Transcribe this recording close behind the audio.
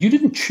You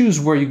didn't choose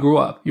where you grew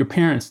up. Your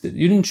parents did.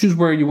 You didn't choose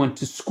where you went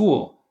to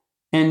school.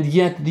 And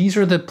yet these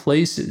are the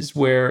places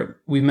where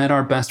we met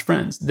our best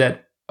friends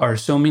that are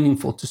so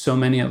meaningful to so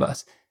many of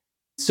us.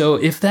 So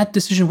if that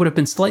decision would have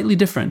been slightly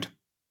different,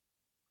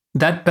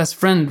 that best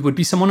friend would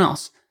be someone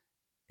else.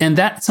 And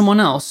that someone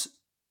else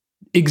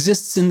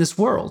exists in this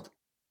world.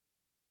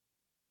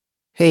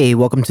 Hey,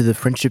 welcome to the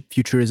Friendship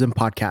Futurism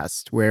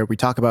podcast, where we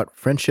talk about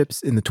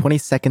friendships in the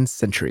 22nd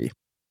century.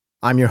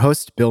 I'm your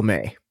host, Bill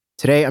May.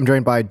 Today, I'm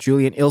joined by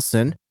Julian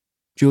Ilson.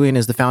 Julian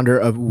is the founder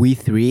of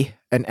We3,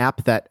 an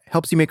app that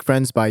helps you make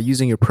friends by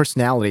using your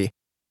personality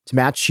to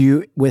match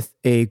you with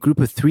a group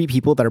of 3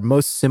 people that are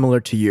most similar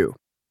to you.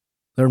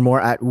 Learn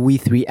more at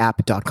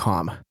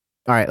we3app.com. All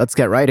right, let's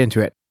get right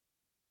into it.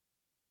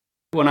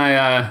 When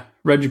I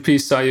read your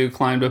piece, saw you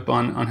climbed up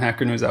on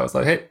Hacker News, I was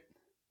like, hey,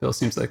 Bill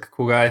seems like a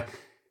cool guy.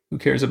 Who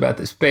cares about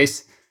this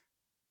space?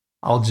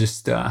 I'll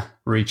just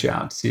reach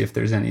out, see if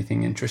there's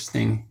anything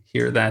interesting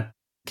here that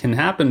can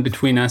happen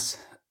between us,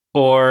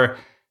 or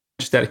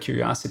just out of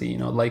curiosity,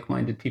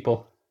 like-minded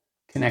people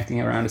connecting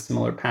around a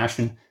similar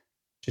passion,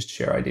 just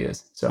share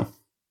ideas. So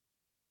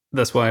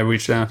that's why I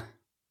reached out.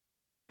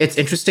 It's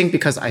interesting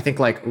because I think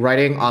like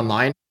writing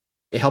online,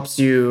 it helps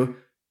you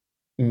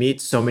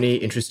meet so many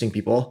interesting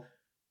people.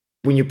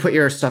 When you put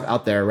your stuff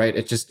out there, right,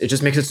 it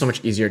just makes it so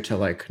much easier to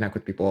like connect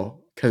with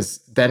people, because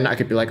then I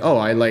could be like, oh,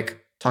 I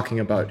like talking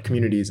about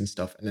communities and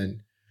stuff, and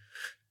then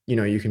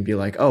you can be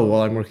like, oh,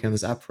 well, I'm working on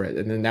this app for it,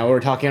 and then now we're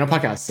talking on a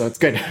podcast, so it's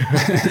good.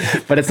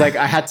 But it's like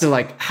I had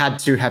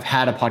to have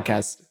had a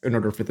podcast in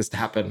order for this to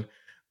happen.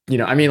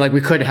 I mean, like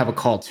we could have a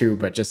call too,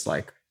 but just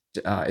like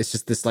it's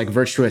just this like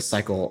virtuous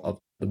cycle of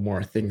the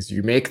more things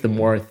you make, the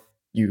more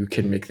you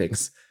can make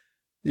things.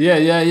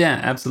 Yeah,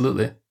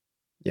 absolutely.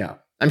 Yeah.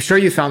 I'm sure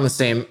you found the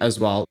same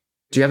as well.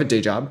 Do you have a day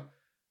job?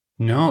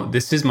 No,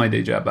 this is my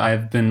day job.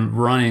 I've been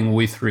running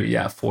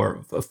We3,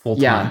 for a full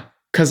time. Yeah,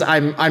 because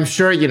I'm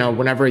sure,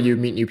 whenever you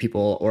meet new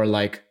people or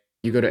like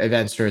you go to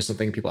events or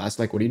something, people ask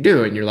like, what do you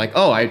do? And you're like,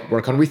 oh, I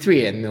work on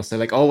We3. And they'll say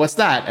like, oh, what's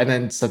that? And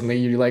then suddenly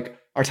you like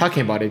are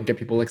talking about it and get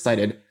people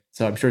excited.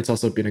 So I'm sure it's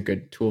also been a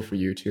good tool for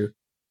you too.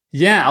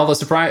 Yeah, although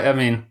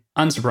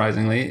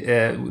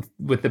unsurprisingly,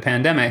 with the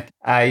pandemic,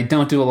 I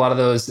don't do a lot of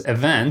those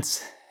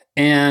events.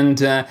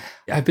 And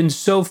I've been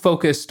so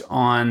focused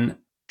on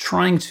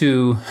trying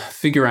to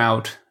figure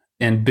out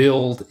and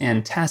build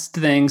and test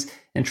things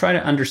and try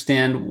to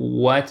understand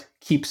what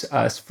keeps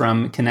us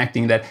from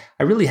connecting that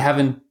I really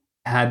haven't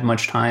had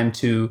much time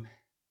to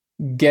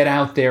get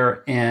out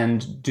there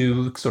and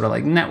do sort of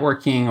like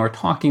networking or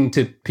talking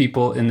to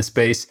people in the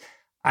space.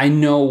 I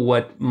know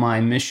what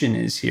my mission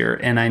is here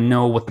and I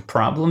know what the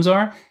problems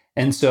are.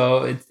 And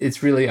so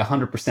it's really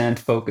 100%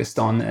 focused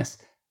on this.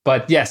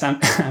 But yes,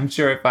 I'm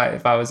sure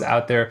if I was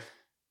out there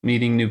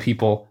meeting new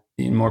people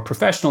in more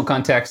professional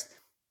context,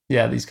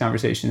 these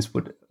conversations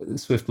would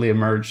swiftly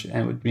emerge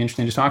and would be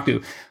interesting to talk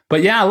to.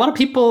 But yeah, a lot of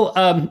people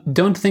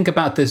don't think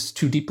about this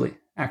too deeply,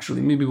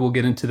 actually. Maybe we'll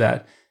get into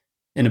that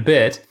in a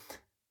bit.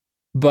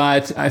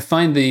 But I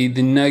find the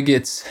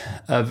nuggets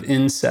of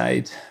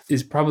insight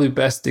is probably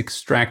best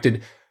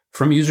extracted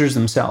from users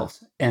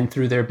themselves and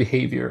through their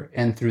behavior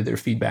and through their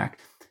feedback.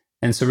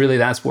 And so really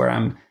that's where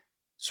I'm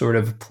sort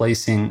of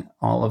placing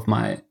all of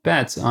my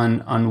bets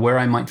on where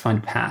I might find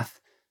a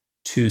path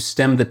to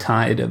stem the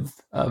tide of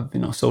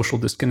social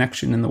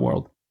disconnection in the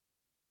world.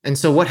 And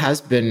so what has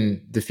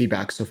been the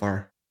feedback so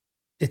far?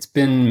 It's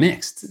been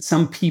mixed.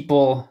 Some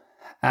people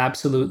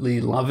absolutely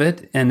love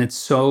it, and it's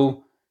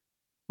so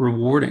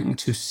rewarding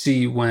to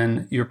see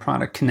when your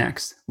product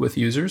connects with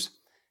users.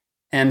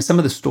 And some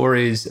of the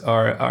stories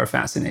are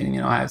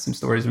fascinating. I have some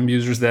stories from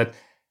users that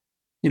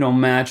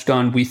matched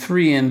on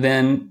We3 and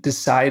then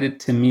decided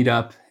to meet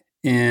up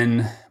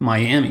in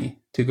Miami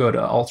to go to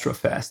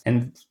UltraFest.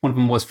 And one of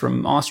them was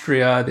from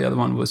Austria. The other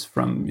one was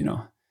from,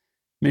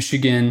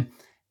 Michigan.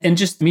 And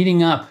just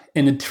meeting up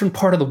in a different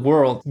part of the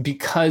world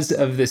because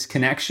of this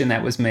connection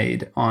that was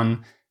made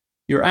on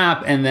your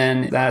app. And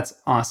then that's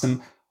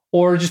awesome.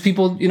 Or just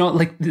people,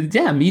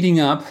 meeting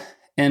up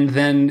and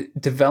then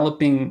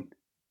developing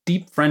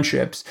deep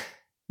friendships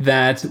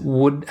that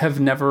would have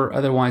never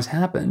otherwise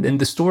happened. And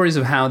the stories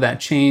of how that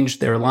changed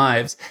their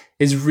lives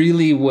is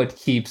really what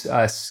keeps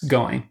us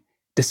going,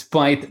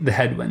 despite the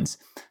headwinds.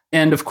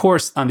 And of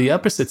course, on the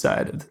opposite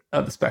side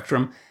of the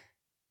spectrum,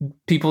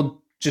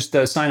 people just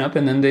sign up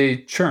and then they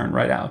churn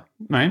right out,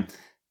 right?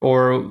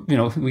 Or,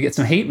 we get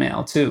some hate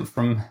mail too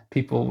from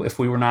people if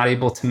we were not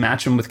able to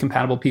match them with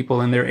compatible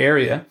people in their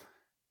area,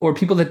 or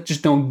people that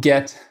just don't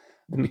get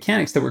the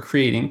mechanics that we're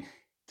creating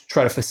to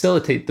try to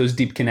facilitate those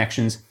deep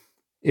connections.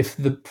 If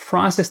the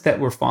process that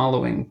we're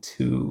following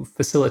to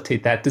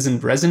facilitate that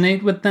doesn't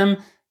resonate with them,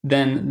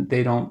 then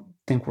they don't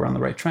think we're on the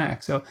right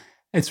track. So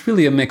it's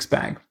really a mixed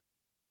bag.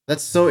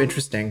 That's so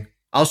interesting.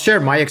 I'll share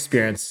my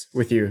experience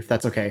with you, if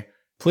that's okay.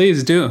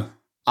 Please do.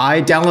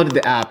 I downloaded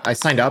the app, I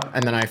signed up,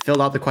 and then I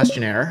filled out the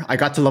questionnaire. I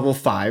got to level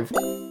 5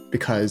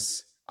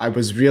 because I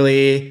was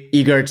really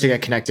eager to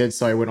get connected,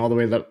 so I went all the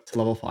way to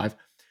level 5.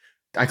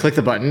 I clicked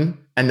the button,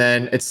 and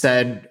then it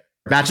said,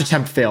 match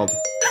attempt failed.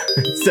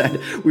 said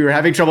we were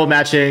having trouble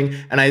matching,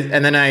 and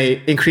then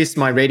I increased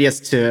my radius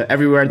to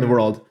everywhere in the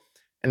world,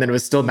 and then it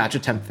was still match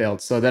attempt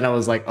failed. So then I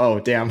was like, oh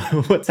damn,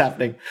 what's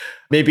happening?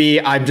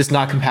 Maybe I'm just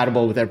not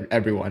compatible with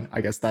everyone.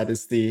 I guess that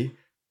is the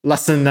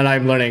lesson that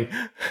I'm learning.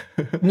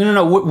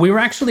 No. We were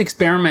actually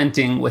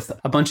experimenting with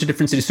a bunch of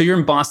different cities. So you're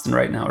in Boston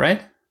right now,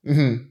 right?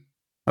 Mm-hmm.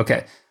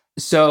 Okay.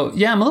 So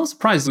yeah, I'm a little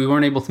surprised we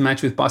weren't able to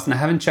match with Boston. I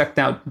haven't checked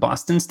out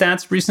Boston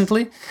stats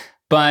recently,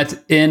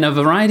 but in a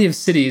variety of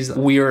cities,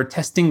 we are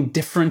testing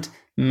different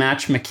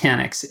match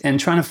mechanics and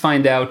trying to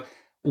find out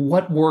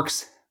what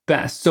works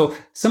best. So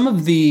some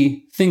of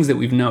the things that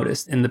we've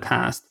noticed in the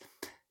past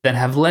that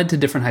have led to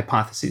different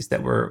hypotheses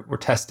that we're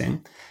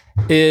testing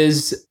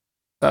is,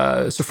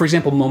 so for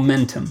example,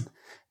 momentum.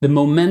 The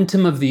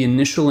momentum of the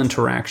initial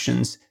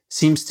interactions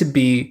seems to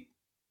be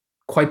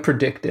quite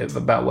predictive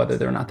about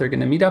whether or not they're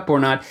going to meet up or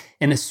not.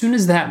 And as soon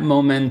as that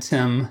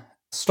momentum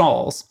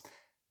stalls,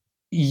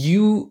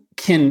 you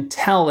can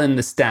tell in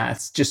the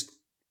stats just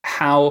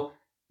how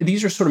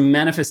these are sort of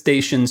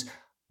manifestations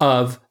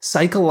of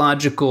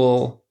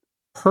psychological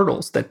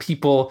hurdles that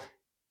people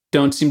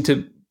don't seem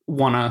to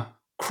want to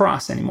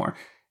cross anymore.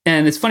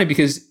 And it's funny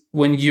because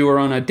when you are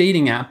on a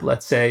dating app,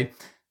 let's say,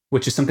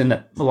 which is something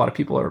that a lot of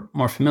people are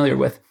more familiar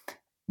with,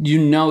 you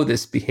know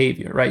this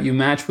behavior, right? You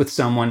match with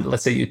someone,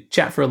 let's say you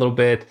chat for a little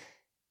bit,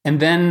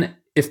 and then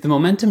if the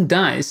momentum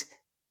dies,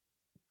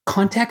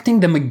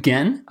 contacting them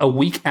again a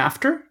week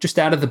after, just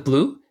out of the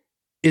blue,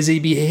 is a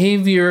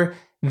behavior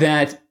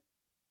that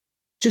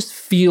just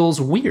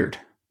feels weird,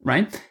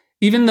 right?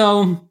 Even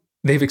though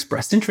they've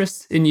expressed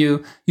interest in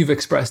you, you've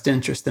expressed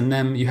interest in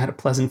them, you had a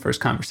pleasant first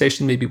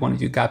conversation, maybe one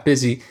of you got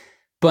busy,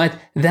 but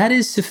that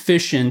is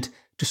sufficient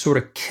to sort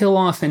of kill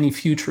off any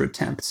future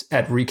attempts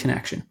at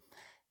reconnection.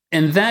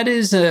 And that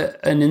is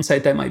an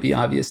insight that might be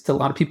obvious to a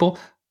lot of people.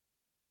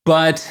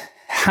 But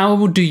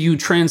how do you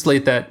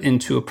translate that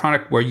into a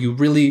product where you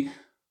really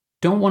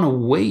don't want to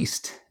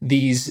waste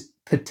these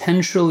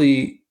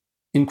potentially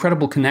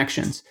incredible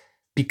connections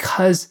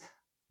because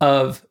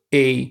of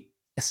a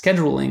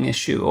scheduling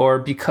issue or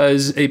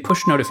because a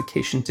push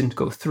notification didn't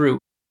go through?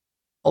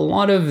 A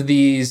lot of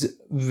these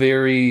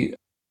very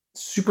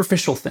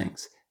superficial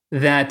things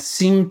that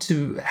seem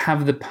to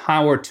have the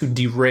power to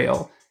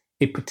derail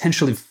a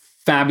potentially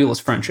fabulous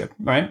friendship,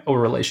 right?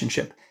 Or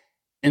relationship.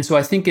 And so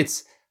I think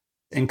it's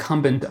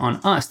incumbent on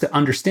us to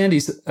understand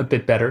these a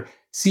bit better,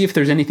 see if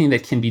there's anything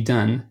that can be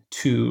done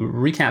to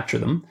recapture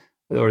them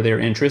or their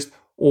interest,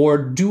 or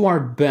do our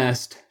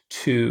best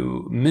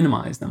to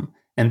minimize them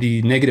and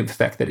the negative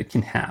effect that it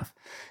can have.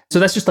 So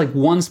that's just like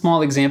one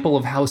small example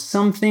of how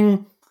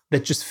something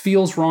that just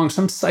feels wrong,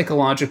 some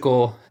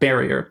psychological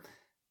barrier,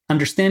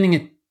 understanding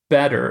it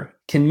better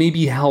can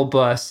maybe help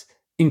us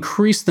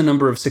increase the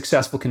number of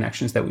successful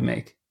connections that we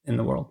make in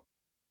the world.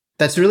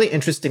 That's really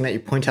interesting that you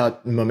point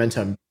out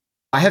momentum.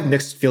 I have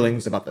mixed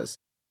feelings about this.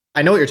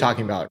 I know what you're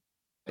talking about.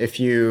 If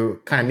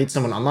you kind of meet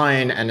someone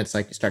online and it's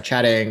like you start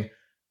chatting,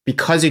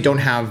 because you don't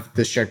have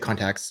this shared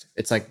context,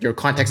 it's like your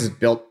context is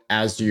built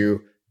as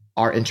you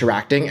are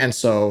interacting. And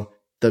so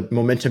the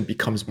momentum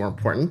becomes more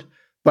important.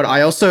 But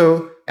I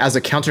also, as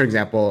a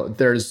counterexample,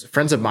 there's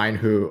friends of mine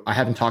who I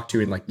haven't talked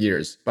to in like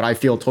years, but I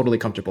feel totally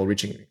comfortable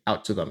reaching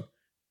out to them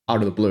out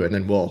of the blue, and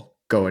then we'll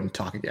go and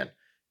talk again.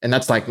 And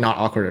that's like not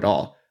awkward at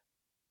all.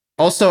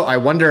 Also, I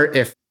wonder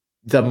if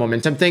the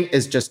momentum thing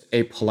is just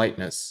a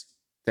politeness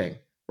thing,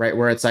 right?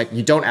 Where it's like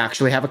you don't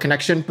actually have a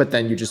connection, but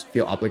then you just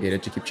feel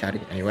obligated to keep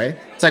chatting anyway.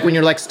 It's like when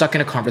you're like stuck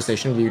in a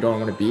conversation where you don't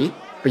want to be,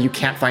 but you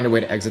can't find a way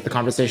to exit the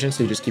conversation,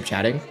 so you just keep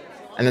chatting.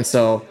 And then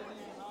so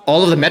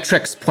all of the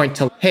metrics point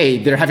to, hey,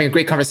 they're having a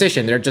great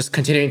conversation. They're just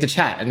continuing to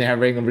chat and they're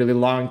having a really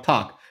long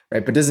talk, right?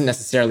 But it doesn't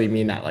necessarily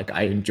mean that like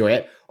I enjoy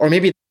it. Or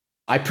maybe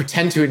I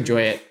pretend to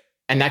enjoy it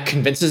and that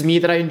convinces me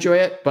that I enjoy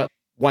it. But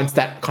once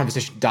that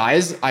conversation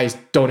dies, I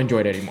don't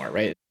enjoy it anymore,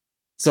 right?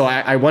 So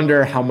I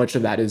wonder how much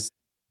of that is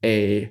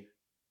a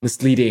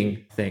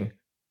misleading thing.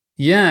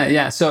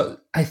 Yeah. So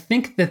I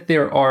think that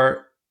there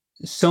are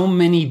so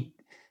many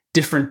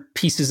different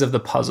pieces of the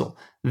puzzle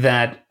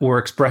that were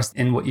expressed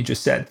in what you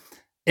just said.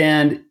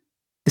 And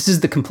this is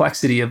the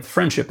complexity of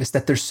friendship, is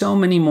that there's so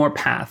many more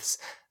paths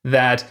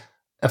that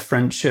a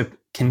friendship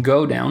can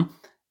go down,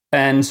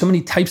 and so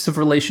many types of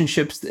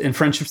relationships and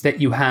friendships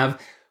that you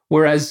have.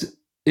 Whereas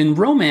in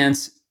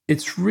romance,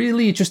 it's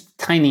really just a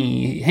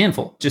tiny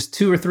handful, just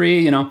 2 or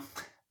 3,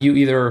 you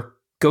either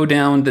go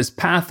down this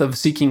path of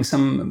seeking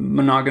some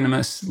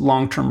monogamous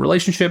long-term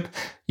relationship,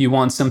 you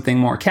want something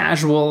more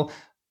casual,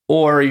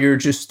 or you're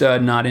just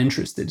not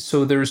interested.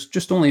 So there's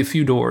just only a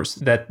few doors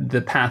that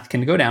the path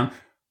can go down.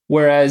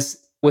 Whereas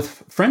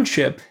with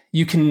friendship,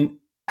 you can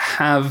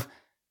have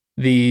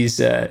these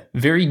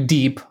very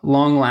deep,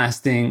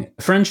 long-lasting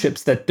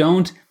friendships that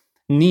don't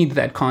need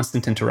that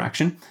constant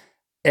interaction.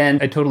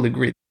 And I totally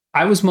agree.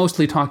 I was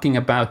mostly talking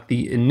about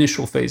the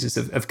initial phases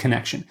of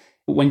connection,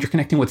 when you're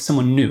connecting with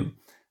someone new.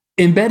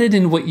 Embedded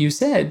in what you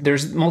said,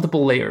 there's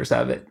multiple layers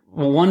of it.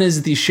 One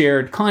is the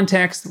shared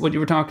context, what you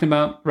were talking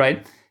about,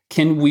 right?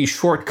 Can we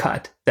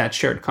shortcut that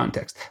shared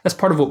context? That's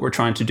part of what we're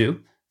trying to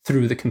do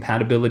through the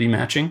compatibility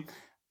matching.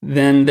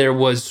 Then there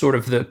was sort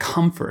of the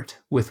comfort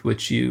with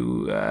which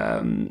you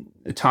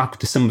talk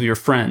to some of your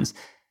friends.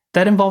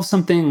 That involves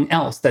something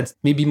else that's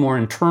maybe more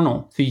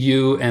internal to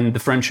you and the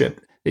friendship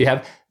that you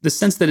have. The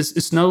sense that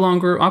it's no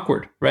longer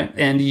awkward, right?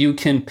 And you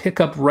can pick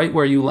up right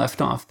where you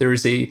left off. There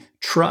is a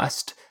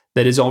trust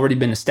that has already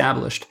been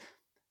established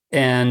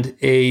and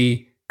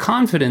a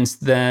confidence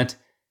that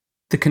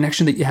the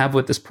connection that you have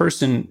with this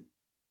person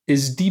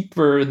is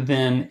deeper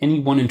than any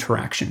one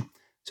interaction.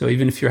 So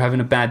even if you're having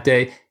a bad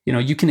day,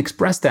 you can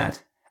express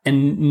that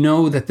and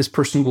know that this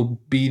person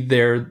will be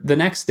there the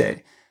next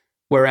day.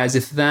 Whereas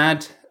if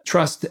that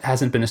trust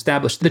hasn't been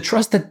established, the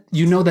trust that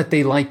you know that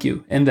they like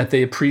you and that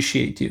they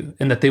appreciate you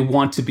and that they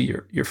want to be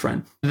your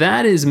friend,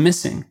 that is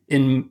missing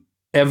in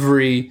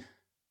every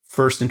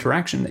first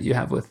interaction that you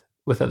have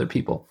with other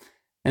people.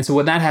 And so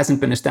when that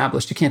hasn't been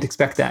established, you can't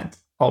expect that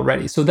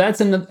already. So that's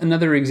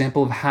another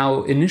example of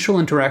how initial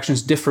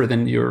interactions differ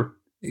than your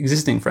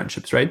existing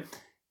friendships, right?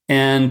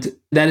 And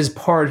that is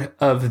part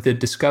of the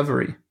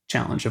discovery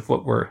challenge of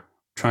what we're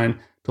trying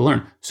to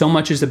learn. So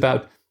much is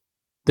about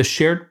the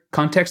shared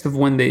context of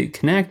when they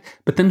connect,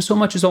 but then so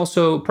much is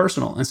also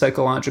personal and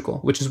psychological,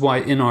 which is why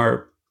in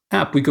our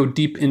app, we go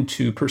deep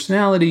into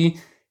personality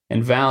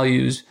and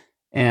values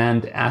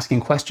and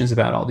asking questions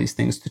about all these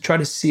things to try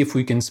to see if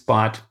we can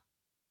spot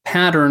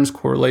patterns,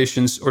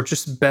 correlations, or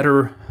just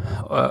better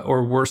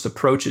or worse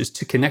approaches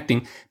to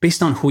connecting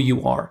based on who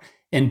you are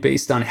and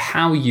based on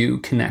how you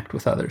connect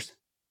with others.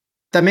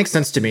 That makes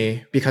sense to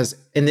me because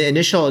in the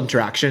initial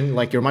interaction,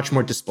 like you're much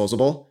more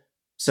disposable.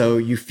 So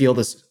you feel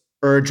this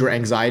urge or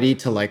anxiety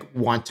to like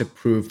want to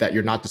prove that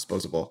you're not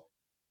disposable.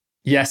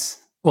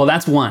 Yes. Well,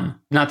 that's one,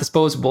 not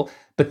disposable.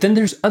 But then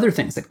there's other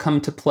things that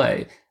come to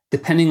play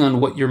depending on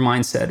what your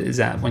mindset is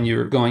at when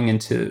you're going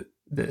into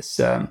this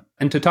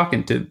and to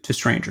talking to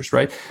strangers,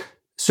 right?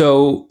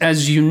 So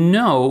as you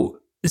know,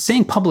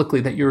 saying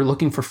publicly that you're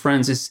looking for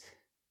friends is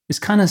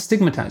kind of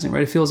stigmatizing,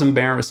 right? It feels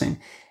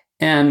embarrassing.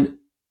 And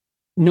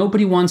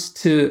nobody wants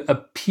to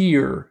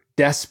appear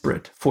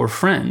desperate for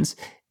friends.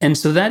 And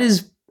so that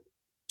is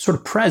sort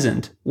of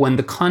present when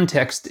the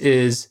context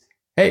is,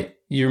 hey,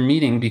 you're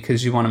meeting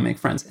because you want to make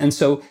friends. And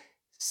so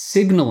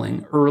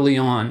signaling early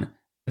on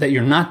that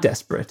you're not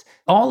desperate,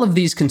 all of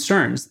these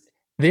concerns,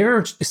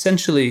 they're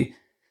essentially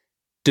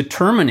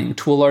determining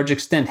to a large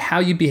extent how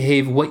you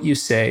behave, what you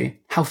say,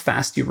 how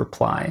fast you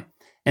reply.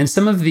 And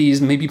some of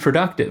these may be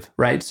productive,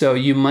 right? So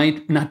you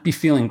might not be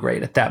feeling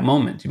great at that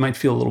moment. You might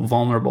feel a little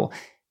vulnerable.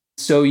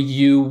 So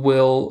you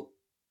will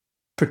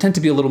pretend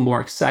to be a little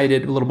more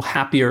excited, a little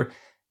happier.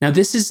 Now,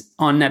 this is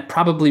on net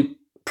probably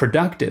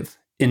productive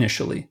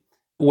initially,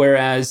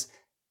 whereas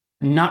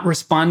not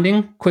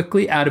responding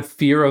quickly out of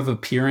fear of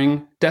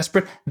appearing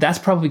desperate, that's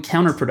probably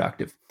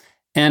counterproductive.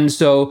 And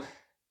so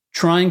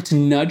trying to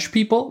nudge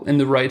people in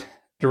the right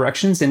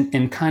directions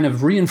and kind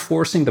of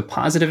reinforcing the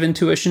positive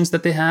intuitions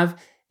that they have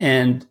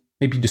and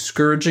maybe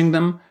discouraging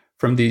them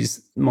from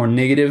these more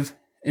negative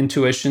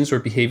intuitions or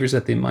behaviors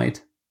that they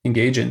might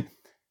engage in.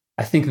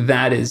 I think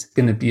that is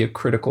going to be a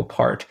critical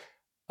part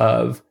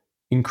of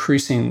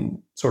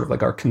increasing sort of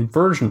like our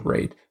conversion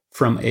rate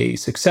from a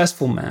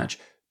successful match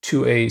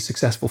to a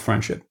successful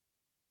friendship.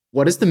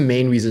 What is the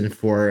main reason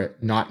for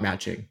not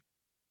matching?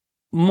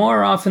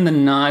 More often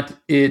than not,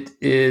 it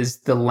is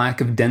the lack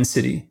of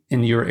density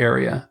in your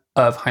area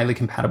of highly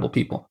compatible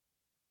people.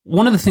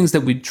 One of the things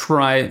that we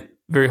try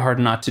very hard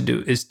not to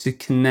do is to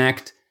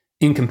connect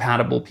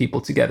incompatible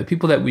people together,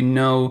 people that we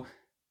know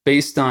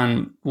based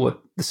on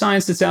what the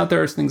science that's out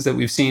there, things that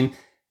we've seen,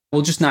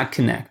 will just not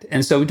connect.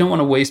 And so we don't want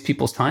to waste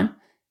people's time.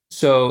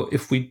 So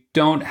if we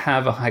don't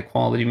have a high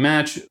quality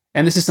match,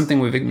 and this is something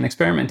we've been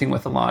experimenting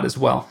with a lot as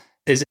well,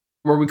 is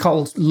what we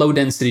call low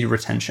density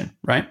retention,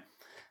 right?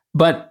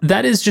 But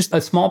that is just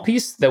a small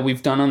piece that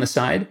we've done on the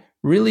side.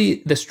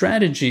 Really, the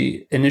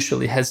strategy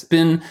initially has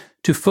been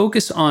to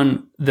focus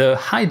on the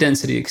high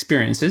density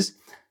experiences.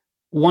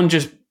 One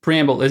just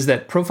preamble is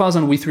that profiles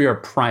on We3 are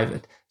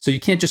private. So you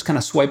can't just kind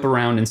of swipe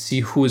around and see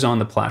who is on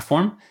the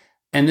platform.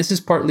 And this is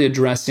partly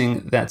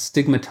addressing that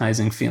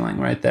stigmatizing feeling,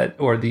 right? That,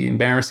 or the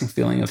embarrassing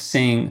feeling of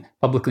saying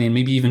publicly and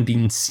maybe even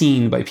being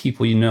seen by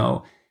people you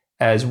know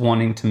as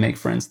wanting to make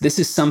friends. This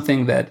is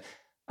something that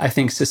I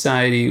think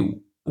society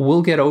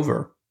will get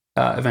over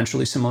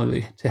eventually,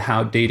 similarly to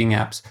how dating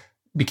apps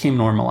became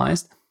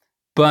normalized.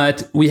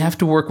 But we have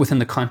to work within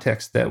the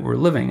context that we're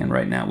living in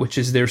right now, which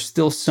is there's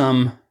still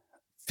some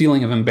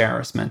feeling of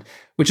embarrassment,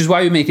 which is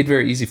why we make it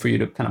very easy for you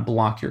to kind of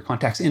block your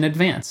contacts in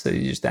advance. So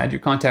you just add your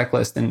contact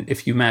list, and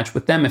if you match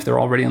with them, if they're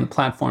already on the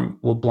platform,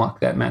 we'll block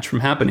that match from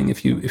happening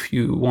if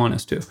you want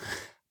us to.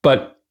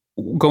 But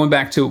going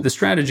back to the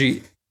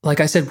strategy,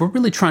 like I said, we're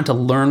really trying to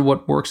learn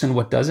what works and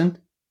what doesn't.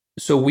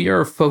 So we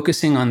are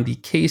focusing on the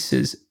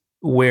cases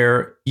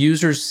where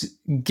users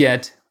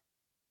get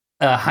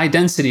a high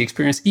density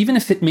experience, even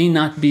if it may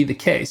not be the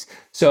case.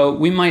 So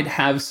we might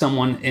have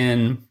someone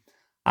in,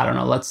 I don't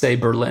know, let's say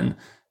Berlin,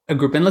 a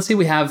group, and let's say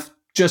we have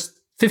just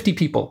 50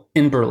 people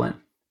in Berlin,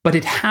 but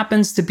it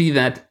happens to be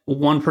that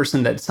one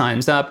person that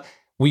signs up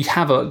We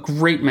have a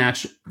great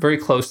match very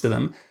close to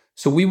them.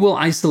 So we will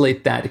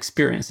isolate that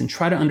experience and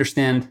try to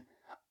understand,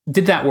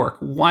 did that work?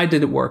 Why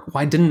did it work?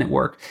 Why didn't it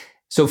work?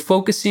 So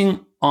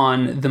focusing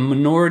on the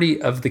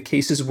minority of the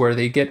cases where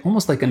they get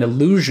almost like an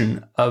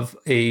illusion of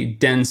a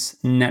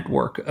dense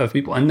network of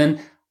people, and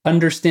then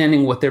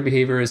understanding what their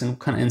behavior is and what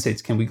kind of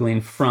insights can we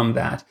glean from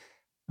that.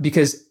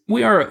 Because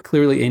we are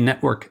clearly a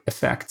network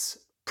effects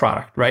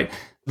product, right?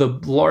 The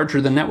larger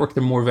the network,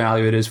 the more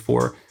value it is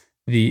for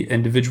the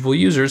individual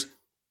users.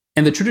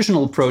 And the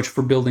traditional approach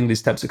for building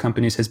these types of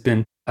companies has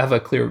been have a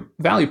clear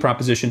value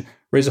proposition,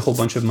 raise a whole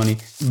bunch of money,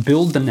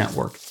 build the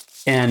network,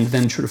 and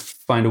then try to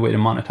find a way to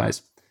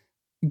monetize.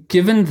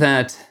 Given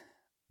that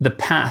the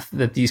path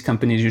that these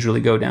companies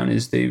usually go down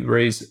is they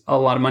raise a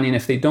lot of money, and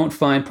if they don't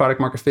find product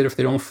market fit, if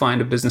they don't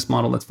find a business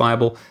model that's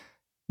viable,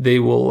 they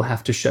will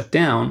have to shut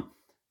down.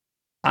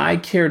 I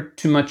cared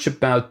too much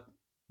about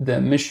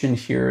the mission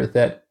here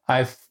that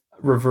I've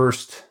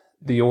reversed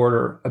the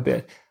order a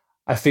bit.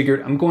 I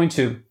figured I'm going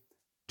to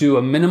do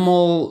a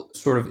minimal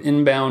sort of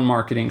inbound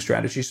marketing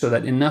strategy so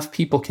that enough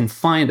people can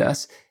find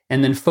us,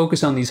 and then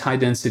focus on these high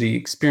density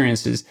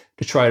experiences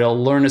to try to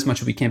learn as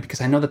much as we can,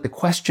 because I know that the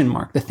question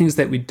mark, the things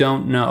that we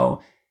don't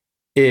know,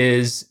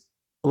 is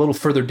a little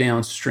further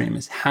downstream,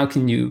 is how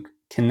can you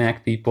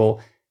connect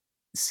people,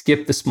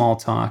 skip the small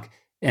talk,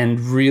 and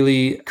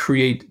really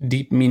create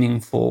deep,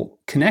 meaningful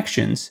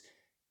connections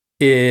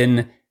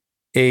in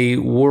a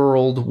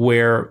world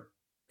where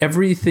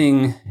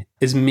everything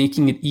is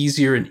making it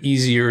easier and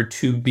easier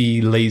to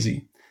be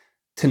lazy,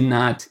 to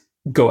not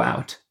go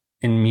out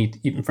and meet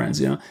even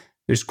friends.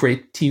 There's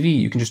great TV.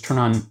 You can just turn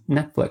on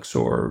Netflix,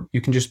 or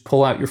you can just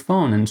pull out your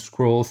phone and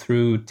scroll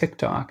through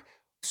TikTok.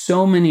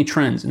 So many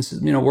trends,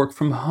 and work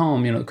from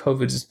home.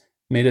 COVID's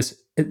made us.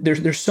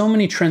 There's so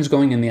many trends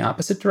going in the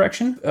opposite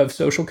direction of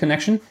social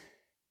connection,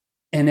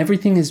 and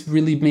everything is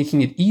really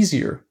making it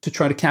easier to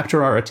try to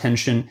capture our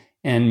attention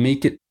and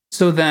make it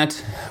so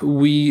that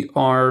we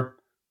are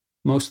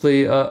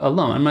mostly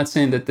alone. I'm not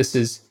saying that this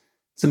is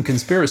some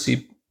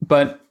conspiracy,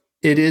 but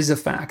it is a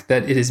fact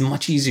that it is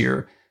much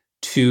easier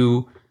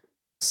to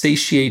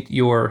satiate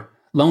your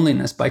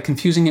loneliness by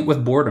confusing it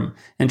with boredom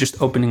and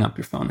just opening up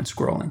your phone and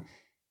scrolling.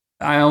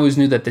 I always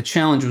knew that the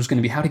challenge was going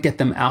to be how to get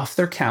them off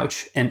their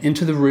couch and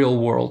into the real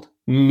world,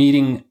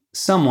 meeting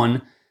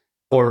someone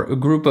or a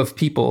group of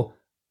people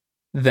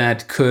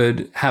that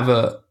could have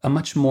a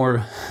much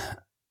more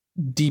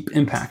deep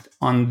impact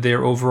on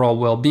their overall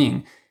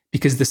well-being.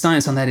 Because the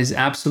science on that is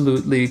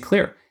absolutely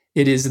clear.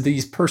 It is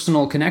these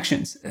personal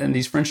connections and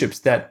these friendships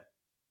that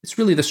it's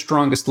really the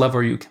strongest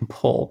lever you can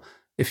pull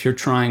if you're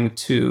trying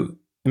to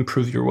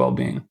improve your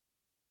well-being.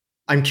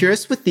 I'm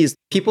curious, with these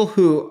people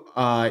who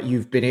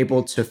you've been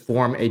able to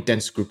form a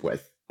dense group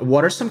with,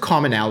 what are some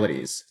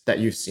commonalities that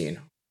you've seen?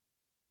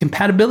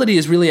 Compatibility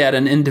is really at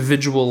an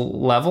individual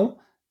level.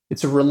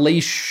 It's a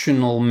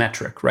relational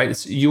metric,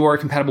 right? You are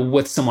compatible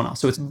with someone else.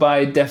 So it's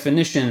by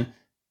definition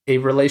a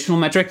relational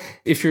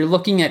metric. If you're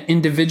looking at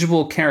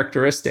individual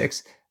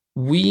characteristics,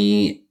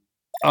 we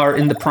are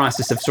in the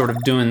process of sort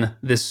of doing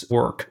this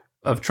work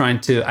of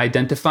trying to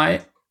identify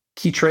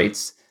key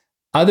traits,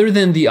 other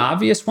than the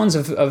obvious ones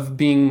of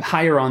being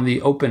higher on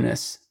the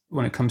openness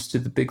when it comes to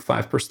the big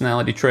 5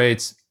 personality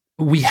traits.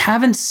 We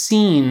haven't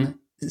seen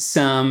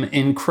some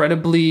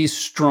incredibly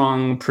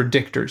strong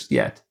predictors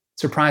yet,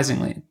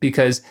 surprisingly,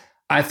 because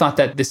I thought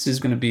that this is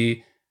going to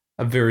be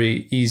a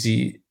very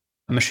easy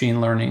machine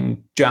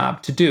learning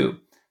job to do.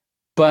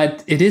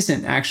 But it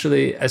isn't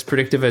actually as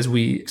predictive as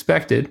we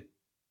expected,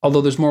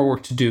 although there's more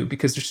work to do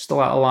because there's just a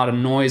lot of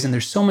noise, and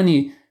there's so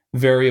many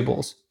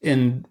variables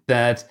in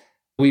that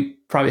we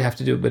probably have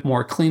to do a bit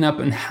more cleanup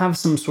and have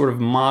some sort of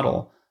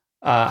model,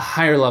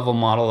 higher level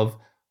model of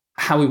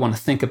how we want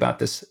to think about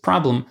this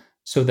problem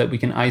so that we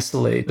can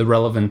isolate the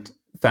relevant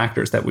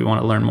factors that we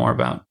want to learn more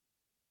about.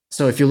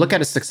 So if you look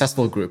at a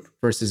successful group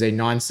versus a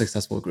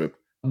non-successful group,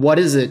 what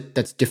is it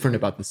that's different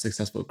about the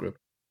successful group?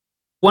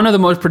 One of the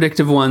most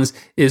predictive ones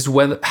is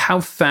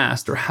how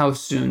fast or how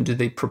soon do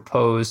they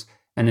propose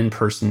an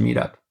in-person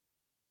meetup.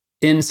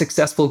 In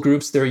successful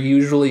groups, there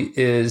usually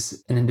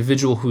is an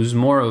individual who's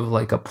more of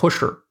like a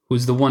pusher,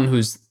 who's the one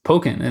who's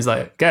poking, is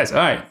like, guys, all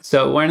right,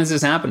 so when is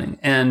this happening?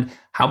 And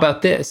how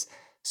about this?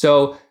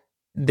 So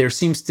there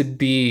seems to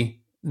be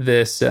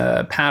this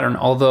pattern,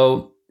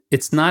 although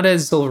it's not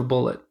as silver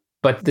bullet,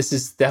 but this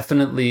is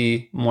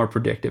definitely more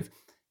predictive.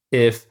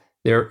 If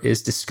there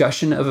is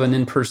discussion of an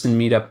in-person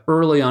meetup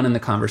early on in the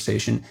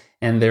conversation,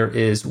 and there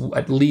is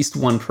at least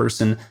one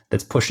person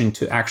that's pushing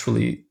to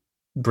actually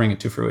bring it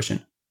to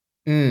fruition.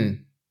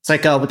 It's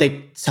like what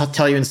they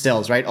tell you in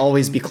sales, right?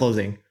 Always be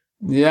closing.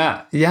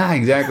 Yeah,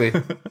 exactly.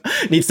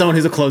 Need someone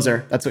who's a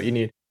closer. That's what you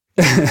need.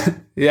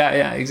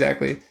 Yeah,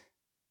 exactly.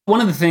 One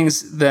of the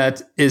things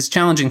that is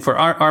challenging for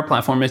our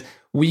platform is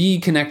we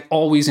connect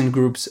always in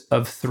groups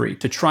of 3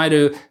 to try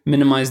to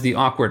minimize the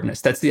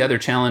awkwardness. That's the other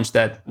challenge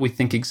that we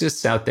think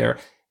exists out there.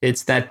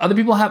 It's that other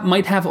people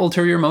might have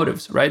ulterior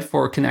motives, right,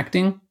 for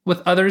connecting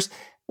with others,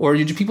 Or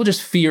do people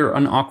just fear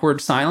an awkward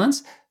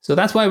silence? So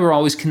that's why we're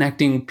always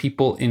connecting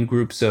people in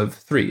groups of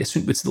 3.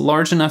 It's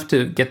large enough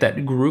to get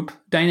that group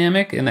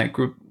dynamic and that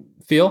group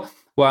feel,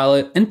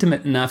 while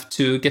intimate enough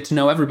to get to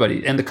know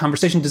everybody. And the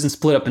conversation doesn't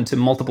split up into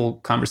multiple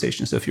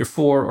conversations. So if you're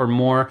 4 or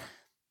more,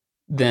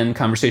 then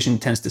conversation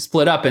tends to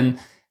split up. And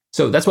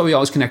so that's why we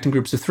always connect in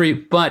groups of 3,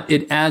 but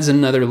it adds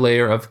another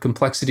layer of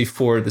complexity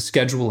for the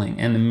scheduling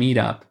and the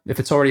meetup. If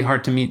it's already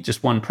hard to meet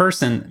just one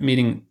person,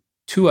 meeting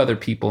 2 other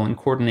people and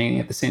coordinating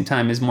at the same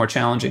time is more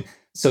challenging.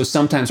 So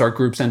sometimes our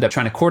groups end up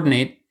trying to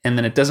coordinate, and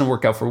then it doesn't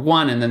work out for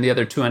one, and then the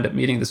other 2 end up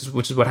meeting.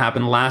 Which is what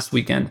happened last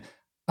weekend.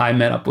 I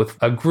met up with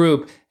a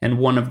group, and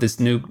one of this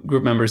new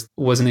group members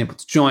wasn't able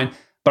to join,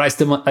 but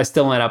I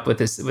still met up with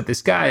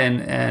this guy,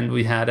 and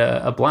we had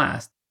a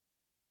blast.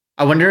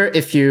 I wonder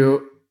if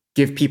you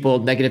give people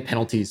negative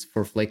penalties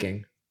for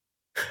flaking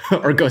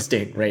or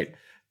ghosting, right?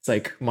 It's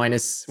like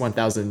minus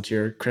 1,000 to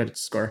your credit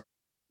score.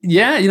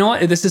 Yeah, you know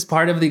what? This is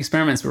part of the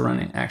experiments we're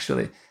running,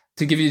 actually.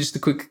 To give you just a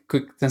quick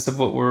sense of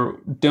what we're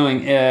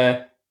doing.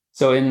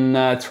 So in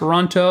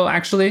Toronto,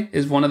 actually,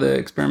 is one of the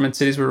experiment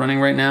cities we're running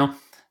right now.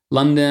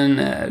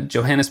 London,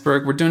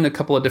 Johannesburg, we're doing a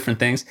couple of different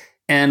things.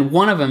 And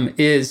one of them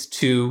is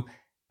to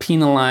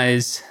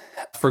penalize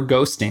for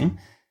ghosting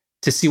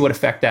to see what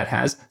effect that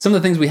has. Some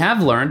of the things we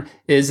have learned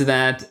is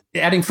that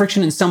adding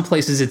friction in some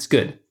places, it's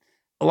good.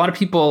 A lot of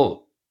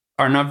people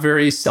are not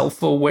very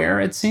self-aware,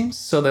 it seems.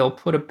 So they'll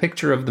put a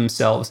picture of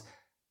themselves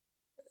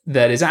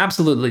that is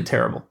absolutely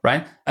terrible,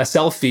 right? A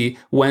selfie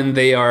when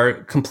they are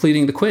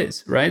completing the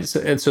quiz, right? So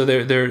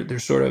they're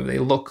sort of, they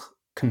look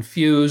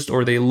confused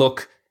or they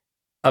look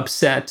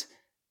upset,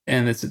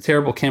 and it's a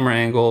terrible camera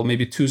angle,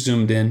 maybe too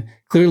zoomed in.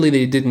 Clearly,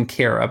 they didn't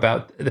care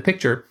about the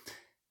picture,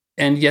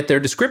 and yet their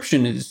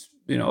description is,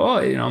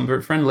 I'm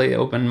very friendly,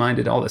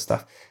 open-minded, all this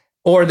stuff,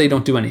 or they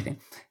don't do anything.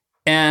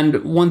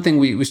 And one thing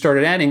we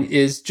started adding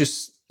is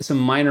just some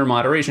minor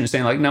moderation,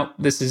 saying like, no,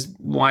 this is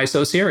why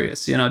so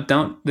serious.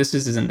 This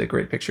isn't a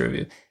great picture of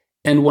you.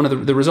 And one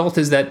of the result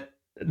is that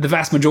the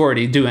vast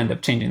majority do end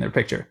up changing their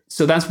picture.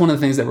 So that's one of the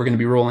things that we're going to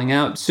be rolling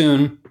out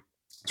soon,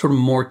 sort of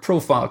more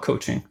profile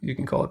coaching, you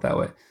can call it that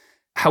way.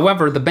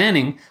 However, the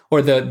banning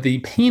or the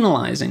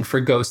penalizing for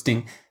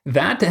ghosting,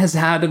 that has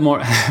had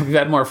we've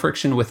had more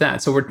friction with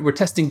that. So we're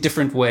testing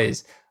different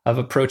ways of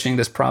approaching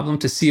this problem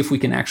to see if we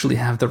can actually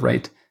have the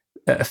right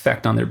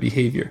effect on their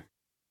behavior.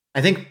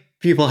 I think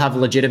people have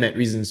legitimate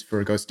reasons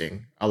for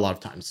ghosting a lot of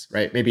times,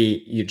 right?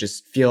 Maybe you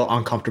just feel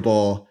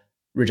uncomfortable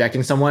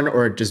rejecting someone,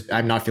 or just,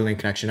 I'm not feeling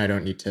connection, I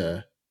don't need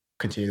to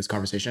continue this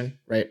conversation,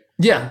 right?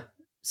 Yeah.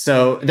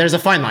 So there's a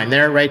fine line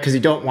there, right? Because you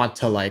don't want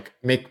to like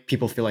make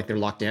people feel like they're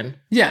locked in.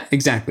 Yeah,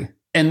 exactly.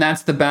 And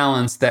that's the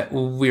balance that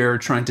we're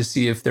trying to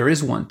see if there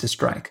is one to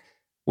strike,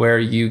 where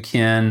you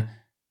can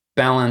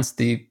balance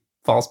the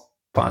false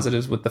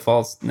positives with the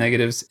false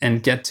negatives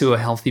and get to a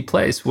healthy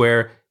place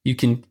where you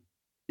can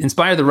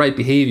inspire the right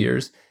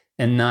behaviors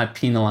and not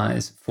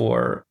penalize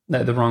for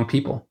the wrong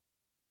people.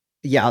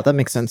 Yeah, that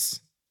makes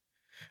sense.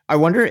 I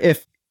wonder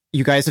if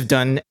you guys have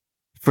done,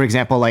 for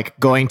example, like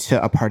going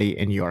to a party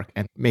in New York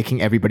and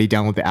making everybody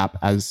download the app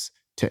as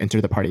to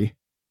enter the party.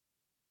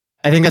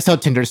 I think that's how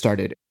Tinder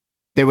started.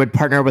 They would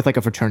partner with like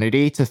a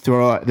fraternity to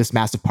throw this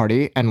massive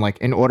party. And like,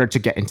 in order to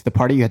get into the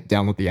party, you had to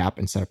download the app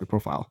and set up your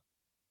profile.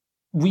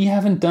 We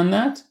haven't done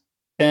that.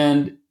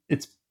 And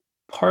it's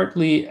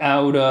partly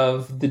out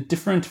of the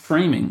different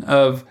framing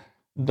of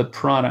the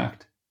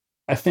product.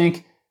 I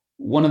think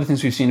one of the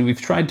things we've seen, we've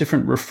tried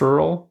different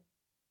referral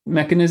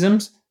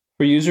mechanisms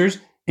for users,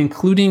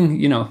 including,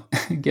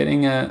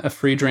 getting a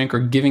free drink or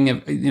giving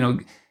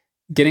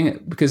getting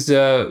it, because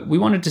we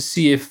wanted to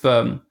see if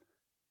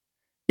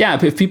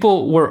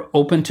people were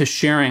open to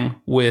sharing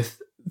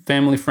with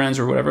family, friends,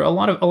 or whatever. A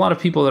lot of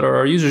people that are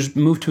our users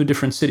move to a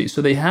different city,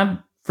 so they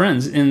have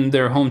friends in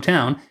their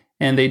hometown,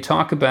 and they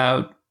talk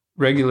about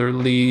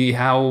regularly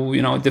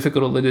how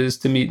difficult it is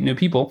to meet new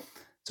people.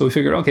 So we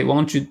figured, okay, why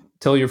don't you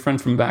tell your friend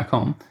from back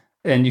home,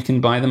 and you can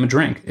buy them a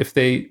drink if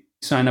they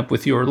sign up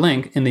with your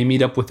link and they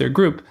meet up with their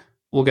group.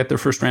 We'll get their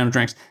first round of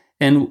drinks.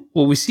 And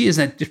what we see is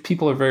that just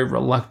people are very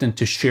reluctant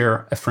to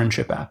share a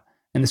friendship app,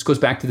 and this goes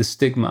back to the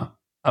stigma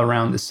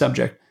around this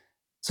subject.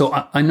 So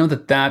I know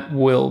that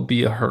will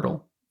be a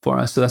hurdle for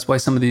us. So that's why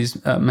some of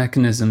these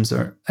mechanisms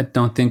I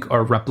don't think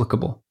are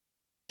replicable.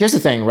 Here's the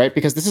thing, right?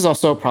 Because this is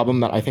also a problem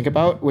that I think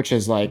about, which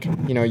is like,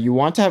 you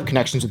want to have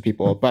connections with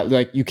people, but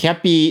like you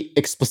can't be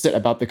explicit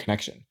about the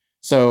connection.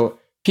 So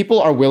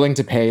people are willing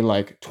to pay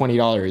like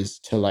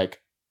 $20 to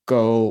like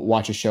go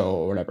watch a show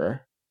or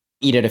whatever,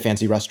 eat at a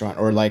fancy restaurant,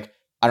 or like,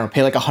 I don't know,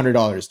 pay like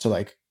 $100 to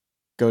like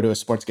go to a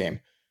sports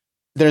game.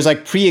 There's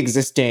like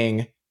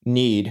pre-existing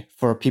need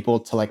for people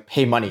to like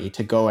pay money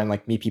to go and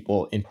like meet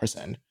people in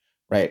person,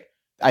 right?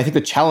 I think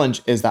the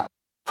challenge is that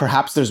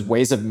perhaps there's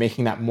ways of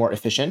making that more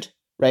efficient,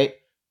 right?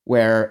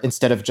 Where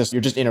instead of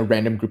you're just in a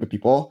random group of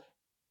people,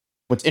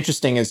 what's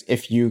interesting is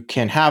if you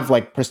can have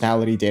like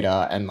personality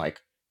data and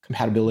like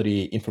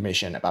compatibility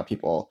information about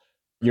people,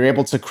 you're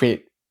able to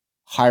create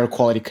higher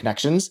quality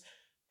connections.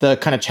 The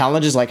kind of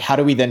challenge is like, how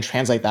do we then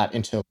translate that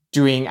into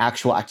doing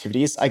actual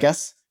activities, I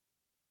guess?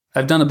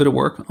 I've done a bit of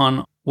work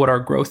on what our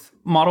growth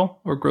model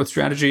or growth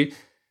strategy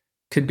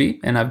could be.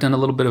 And I've done a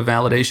little bit of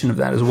validation of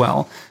that as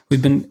well.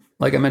 We've been,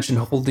 like I mentioned,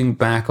 holding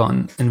back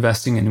on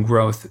investing in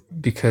growth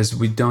because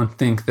we don't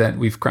think that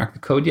we've cracked the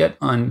code yet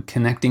on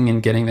connecting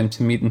and getting them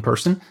to meet in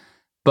person.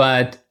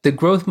 But the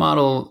growth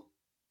model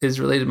is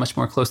related much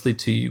more closely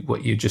to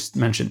what you just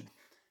mentioned.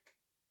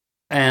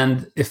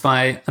 And if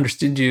I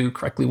understood you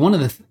correctly, one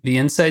of the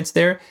insights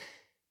there,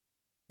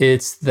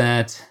 it's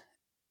that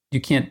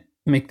you can't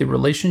make the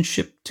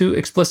relationship too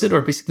explicit,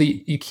 or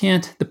basically you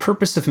can't, the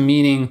purpose of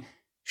meeting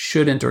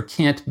shouldn't or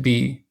can't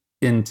be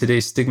in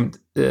today's in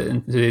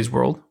today's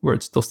world where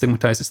it's still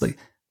stigmatized. It's like,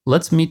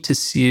 let's meet to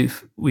see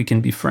if we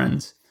can be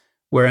friends.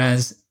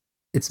 Whereas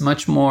it's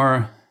much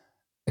more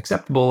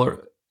acceptable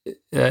or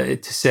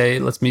to say,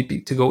 let's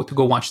meet to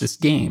go watch this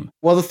game.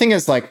 Well, the thing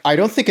is, like, I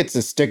don't think it's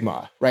a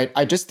stigma, right?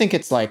 I just think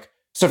it's like,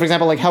 so for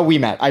example, like how we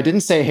met, I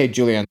didn't say, hey,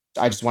 Julian,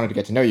 I just wanted to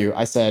get to know you.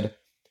 I said,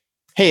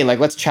 hey, like,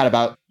 let's chat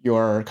about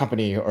your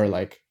company, or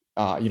like,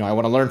 I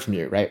want to learn from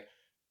you, right?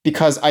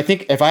 Because I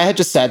think if I had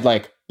just said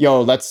like,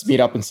 yo, let's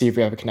meet up and see if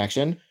we have a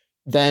connection,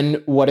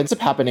 then what ends up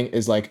happening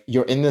is like,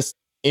 you're in this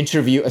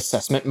interview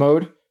assessment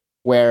mode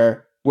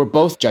where we're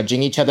both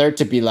judging each other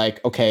to be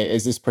like, okay,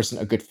 is this person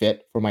a good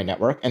fit for my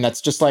network? And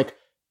that's just like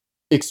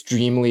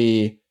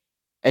extremely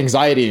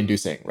anxiety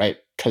inducing, right?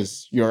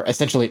 Because you're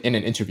essentially in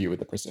an interview with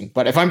the person.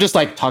 But if I'm just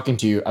like talking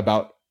to you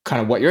about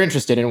kind of what you're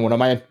interested in,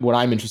 what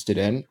I'm interested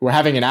in, we're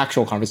having an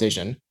actual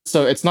conversation.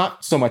 So it's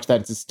not so much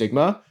that it's a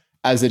stigma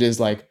as it is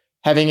like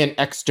having an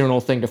external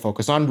thing to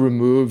focus on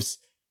removes,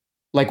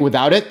 like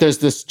without it, there's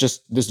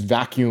this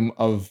vacuum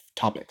of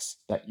topics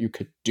that you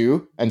could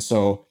do. And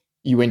so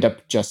you end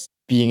up just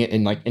being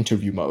in like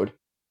interview mode.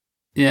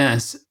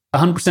 Yes,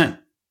 100%.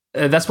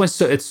 That's why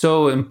it's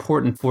so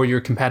important for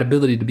your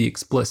compatibility to be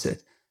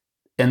explicit.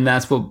 And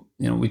that's what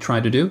we try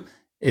to do,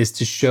 is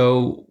to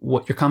show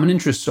what your common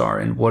interests are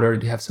and do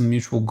you have some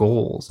mutual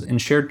goals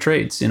and shared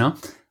traits,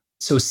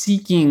 So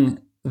seeking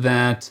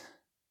that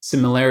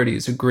similarity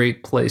is a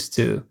great place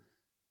to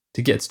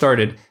get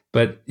started.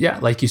 But yeah,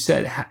 like you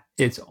said,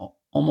 it's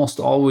almost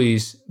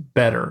always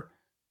better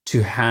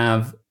to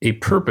have a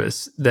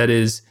purpose that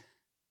is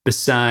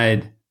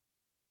beside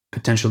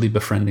potentially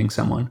befriending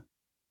someone.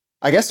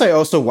 I guess I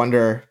also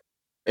wonder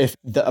if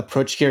the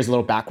approach here is a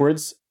little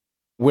backwards.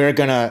 We're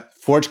going to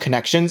forge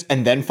connections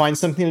and then find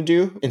something to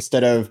do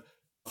instead of,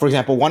 for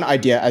example, one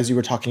idea, as you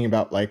were talking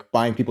about like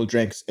buying people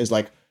drinks, is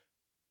like,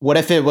 what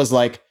if it was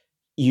like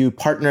you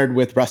partnered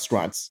with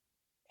restaurants?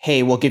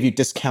 Hey, we'll give you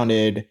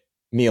discounted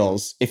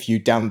meals if you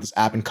download this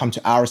app and come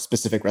to our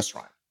specific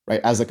restaurant,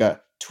 right? As like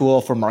a tool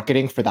for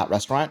marketing for that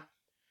restaurant.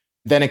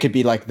 Then it could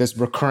be like this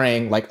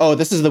recurring, like, oh,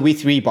 this is the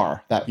We3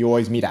 bar that you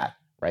always meet at,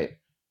 right?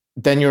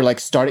 Then you're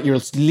like you're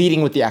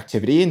leading with the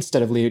activity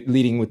instead of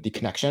leading with the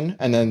connection.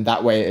 And then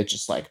that way it's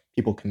just like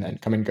people can then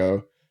come and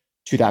go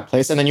to that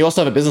place. And then you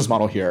also have a business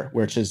model here,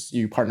 which is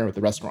you partner with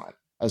the restaurant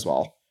as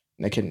well.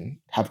 And they can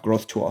have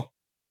growth tool.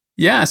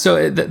 Yeah.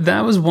 So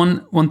that was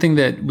one thing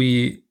that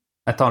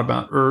I thought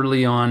about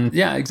early on.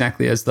 Yeah,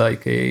 exactly. As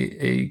like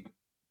a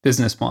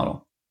business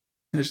model.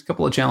 There's a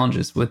couple of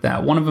challenges with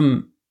that. One of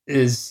them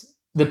is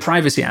the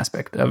privacy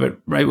aspect of it,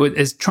 right?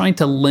 Is trying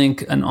to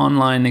link an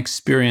online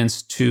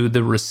experience to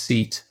the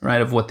receipt,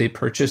 right, of what they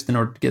purchased in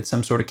order to get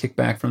some sort of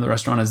kickback from the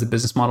restaurant as a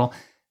business model.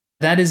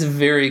 That is a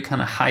very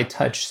kind of high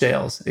touch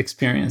sales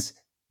experience.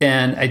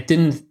 And I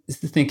didn't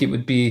think it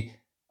would be,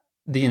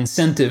 the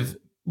incentive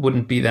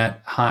wouldn't be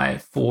that high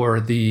for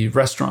the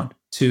restaurant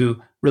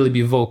to really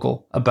be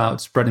vocal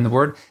about spreading the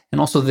word. And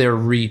also their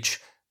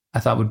reach, I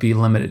thought, would be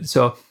limited.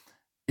 So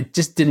it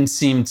just didn't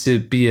seem to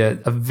be a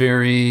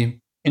very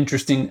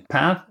interesting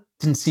path.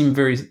 Didn't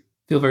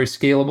feel very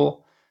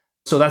scalable.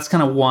 So that's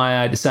kind of why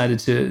I decided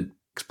to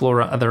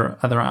explore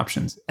other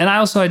options. And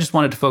I just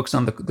wanted to focus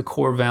on the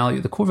core value.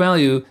 The core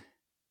value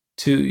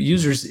to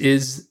users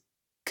is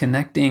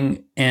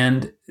connecting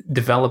and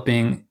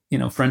developing,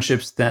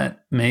 friendships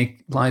that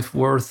make life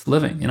worth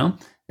living,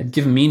 and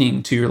give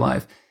meaning to your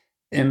life,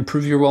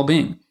 improve your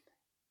well-being.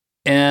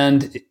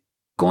 And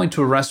going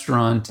to a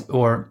restaurant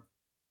or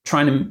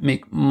trying to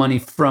make money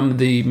from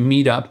the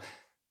meetup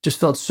just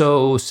felt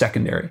so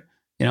secondary,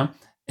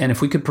 And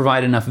if we could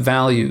provide enough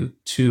value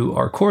to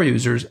our core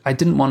users, I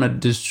didn't want to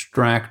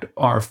distract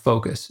our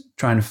focus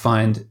trying to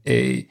find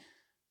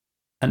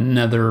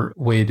another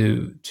way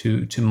to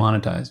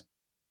monetize.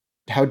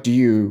 How do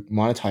you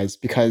monetize?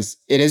 Because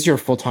it is your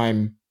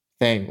full-time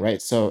thing,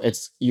 right? So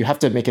you have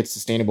to make it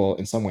sustainable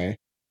in some way.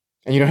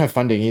 And you don't have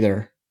funding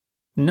either.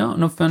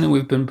 No funding.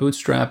 We've been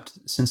bootstrapped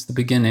since the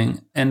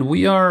beginning, and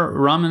we are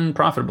ramen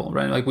profitable,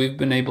 right? Like we've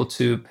been able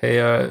to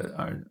pay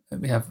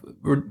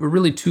we're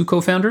really two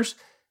co-founders,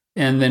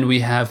 and then we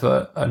have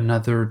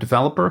another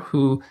developer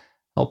who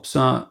helps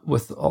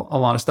with a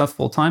lot of stuff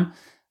full time.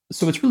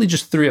 So it's really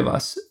just three of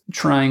us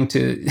trying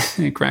to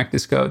crack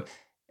this code.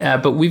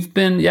 But we've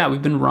been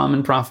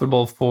ramen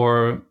profitable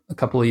for a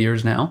couple of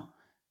years now,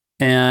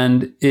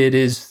 and it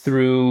is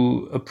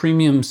through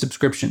premium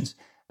subscriptions.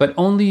 But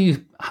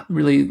only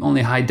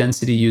high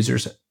density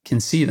users can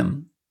see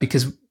them,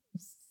 because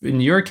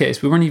in your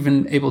case, we weren't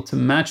even able to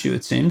match you,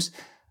 it seems.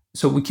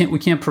 So we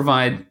can't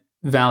provide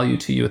value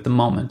to you at the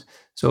moment.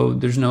 So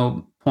there's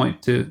no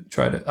point to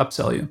try to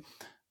upsell you.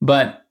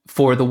 But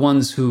for the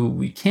ones who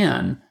we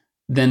can,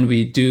 then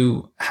we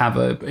do have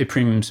a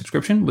premium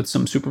subscription with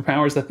some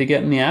superpowers that they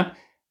get in the app.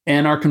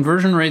 And our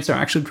conversion rates are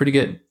actually pretty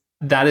good.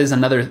 That is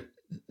another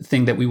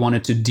thing that we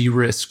wanted to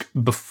de-risk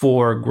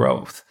before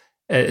growth.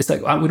 It's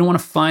like, we don't want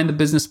to find the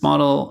business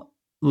model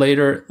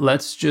later.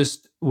 Let's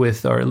just,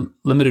 with our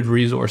limited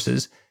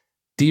resources,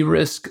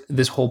 de-risk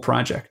this whole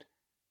project.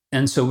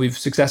 And so we've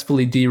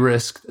successfully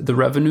de-risked the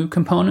revenue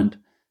component.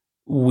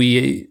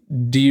 We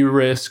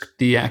de-risked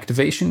the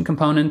activation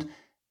component.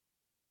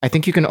 I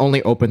think you can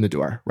only open the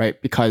door,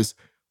 right? Because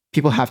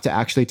people have to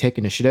actually take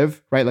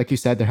initiative, right? Like you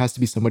said, there has to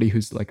be somebody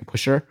who's like a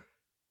pusher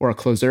or a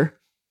closer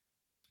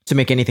to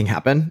make anything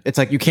happen. It's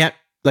like you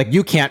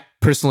can't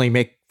personally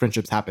make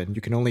friendships happen.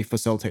 You can only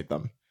facilitate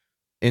them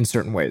in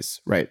certain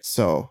ways, right?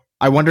 So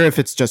I wonder if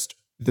it's just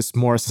this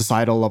more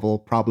societal level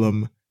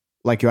problem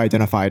like you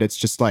identified. It's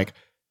just like,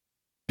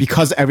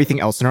 because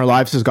everything else in our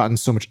lives has gotten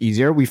so much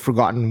easier, we've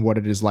forgotten what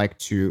it is like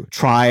to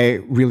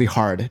try really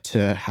hard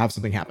to have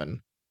something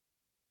happen.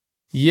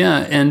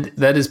 Yeah, and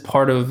that is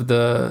part of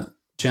the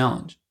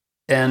challenge.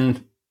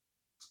 And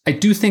I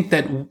do think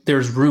that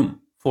there's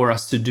room for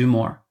us to do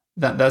more.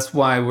 That's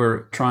why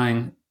we're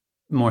trying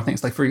more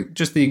things. Like for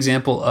just the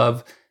example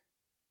of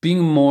being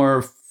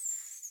more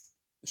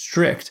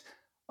strict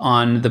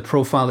on the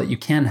profile that you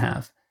can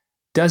have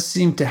does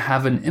seem to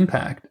have an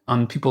impact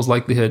on people's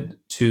likelihood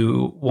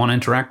to want to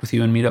interact with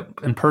you and meet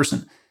up in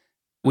person.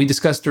 We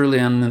discussed early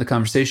on in the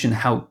conversation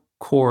how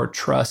core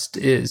trust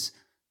is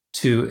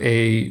to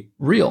a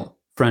real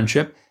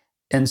friendship.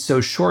 And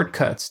so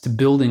shortcuts to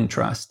building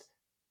trust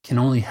can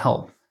only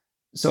help.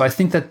 So I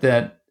think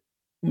that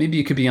maybe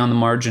it could be on the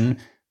margin,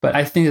 but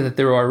I think that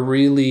there are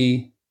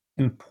really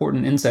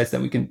important insights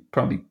that we can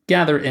probably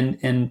gather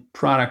in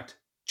product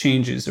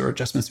changes or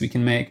adjustments we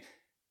can make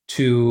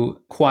to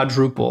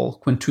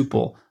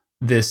quintuple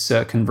this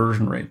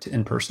conversion rate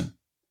in person.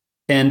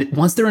 And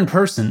once they're in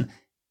person,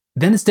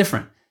 then it's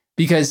different,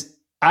 because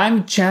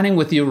I'm chatting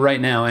with you right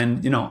now,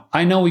 and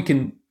I know we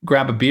can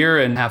grab a beer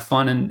and have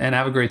fun and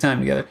have a great time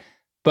together.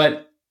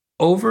 But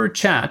over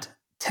chat,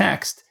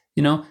 text,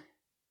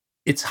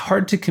 it's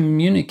hard to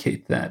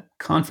communicate that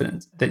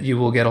confidence that you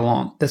will get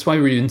along. That's why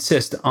we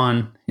insist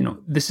on,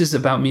 this is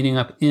about meeting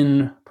up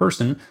in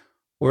person,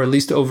 or at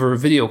least over a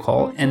video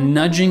call, and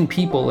nudging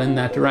people in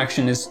that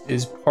direction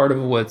is part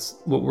of what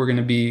we're going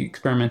to be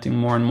experimenting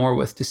more and more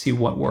with to see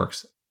what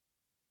works.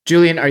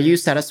 Julian, are you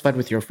satisfied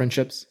with your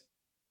friendships?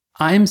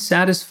 I'm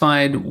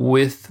satisfied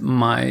with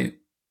my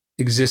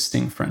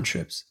existing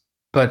friendships,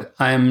 but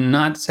I'm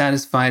not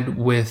satisfied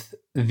with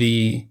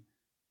the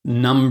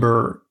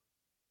number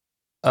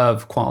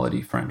of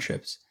quality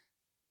friendships.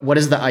 What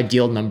is the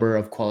ideal number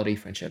of quality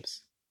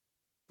friendships?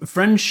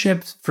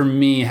 Friendships for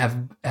me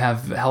have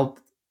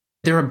helped.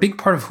 They're a big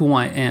part of who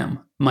I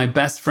am, my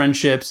best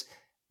friendships.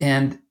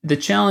 And the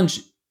challenge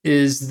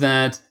is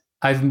that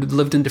I've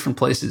lived in different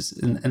places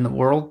in the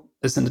world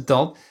as an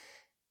adult,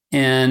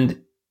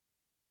 and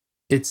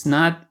it's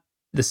not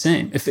the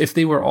same. If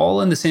they were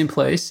all in the same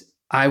place,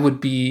 I would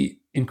be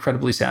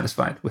incredibly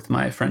satisfied with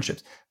my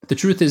friendships. But the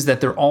truth is that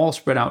they're all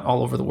spread out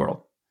all over the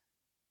world.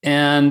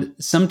 And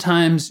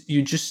sometimes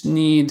you just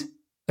need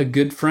a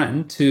good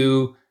friend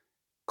to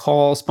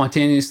call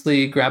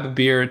spontaneously, grab a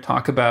beer,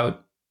 talk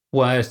about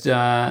what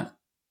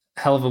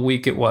hell of a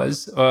week it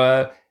was.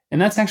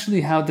 And that's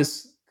actually how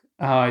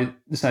I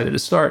decided to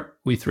start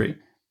We3.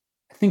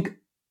 I think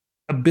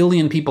 1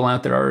 billion people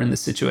out there are in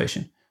this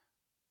situation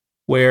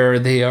where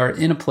they are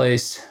in a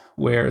place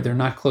where they're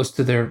not close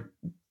to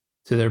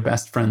their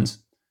best friends,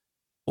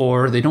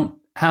 or they don't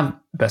have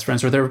best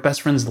friends, or their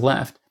best friends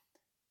left.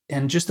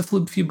 And just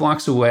a few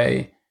blocks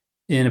away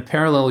in a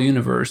parallel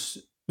universe,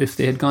 if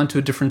they had gone to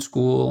a different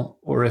school,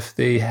 or if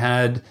they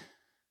had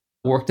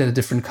worked at a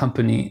different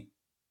company,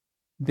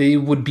 they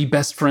would be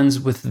best friends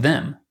with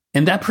them.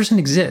 And that person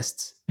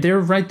exists. They're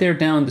right there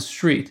down the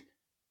street.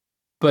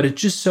 But it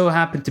just so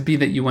happened to be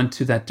that you went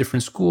to that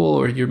different school,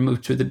 or you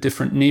moved to the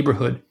different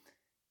neighborhood.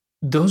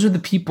 Those are the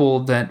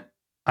people that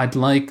I'd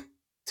like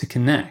to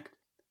connect.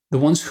 The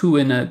ones who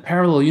in a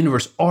parallel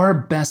universe are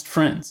best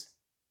friends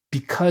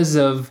because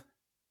of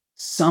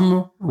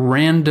some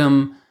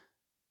random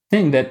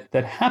thing that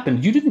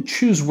happened. You didn't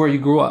choose where you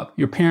grew up.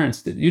 Your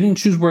parents did. You didn't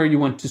choose where you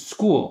went to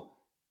school.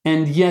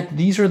 And yet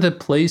these are the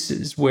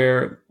places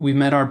where we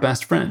met our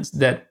best friends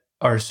that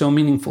are so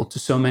meaningful to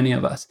so many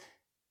of us.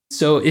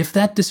 So if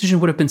that decision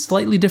would have been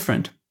slightly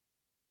different,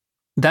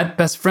 that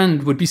best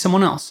friend would be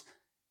someone else.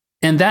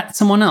 And that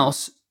someone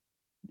else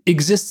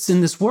exists in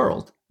this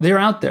world. They're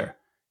out there.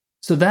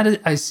 So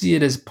I see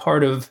it as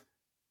part of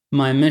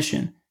my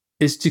mission,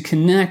 is to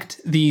connect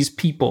these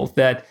people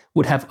that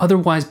would have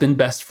otherwise been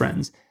best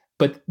friends,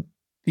 but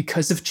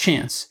because of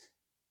chance,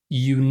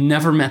 you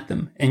never met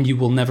them and you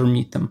will never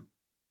meet them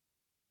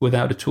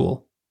without a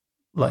tool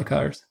like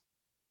ours.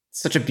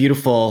 Such a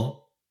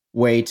beautiful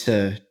way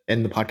to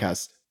end the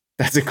podcast.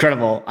 That's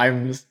incredible.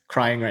 I'm just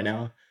crying right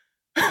now.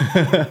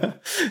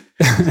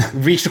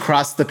 Reach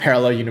across the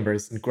parallel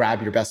universe and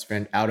grab your best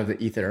friend out of the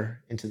ether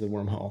into the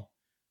wormhole.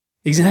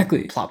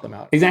 Exactly. Plop them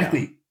out.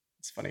 Exactly. Yeah,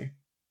 it's funny.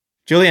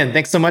 Julian,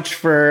 thanks so much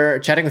for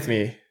chatting with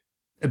me.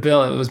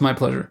 Bill, it was my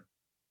pleasure.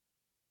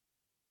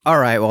 All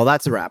right, well,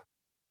 that's a wrap.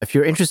 If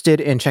you're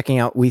interested in checking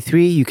out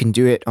We3, you can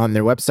do it on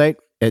their website.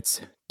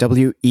 It's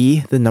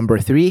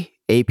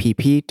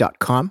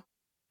we3app.com.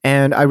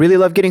 And I really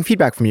love getting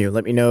feedback from you.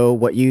 Let me know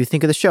what you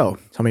think of the show.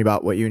 Tell me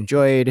about what you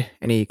enjoyed,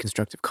 any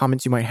constructive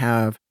comments you might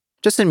have.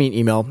 Just send me an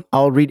email.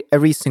 I'll read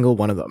every single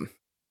one of them.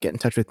 Get in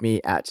touch with me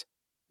at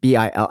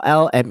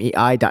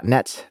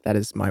billmei.net. That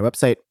is my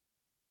website.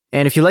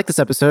 And if you like this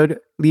episode,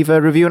 leave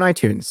a review on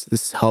iTunes.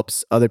 This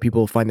helps other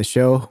people find the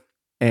show.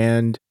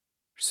 And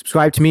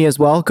subscribe to me as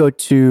well. Go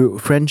to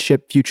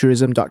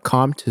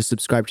friendshipfuturism.com to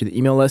subscribe to the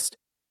email list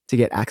to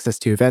get access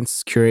to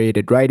events,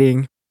 curated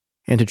writing,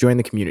 and to join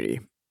the community.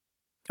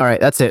 All right,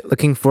 that's it.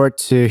 Looking forward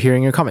to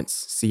hearing your comments.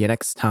 See you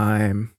next time.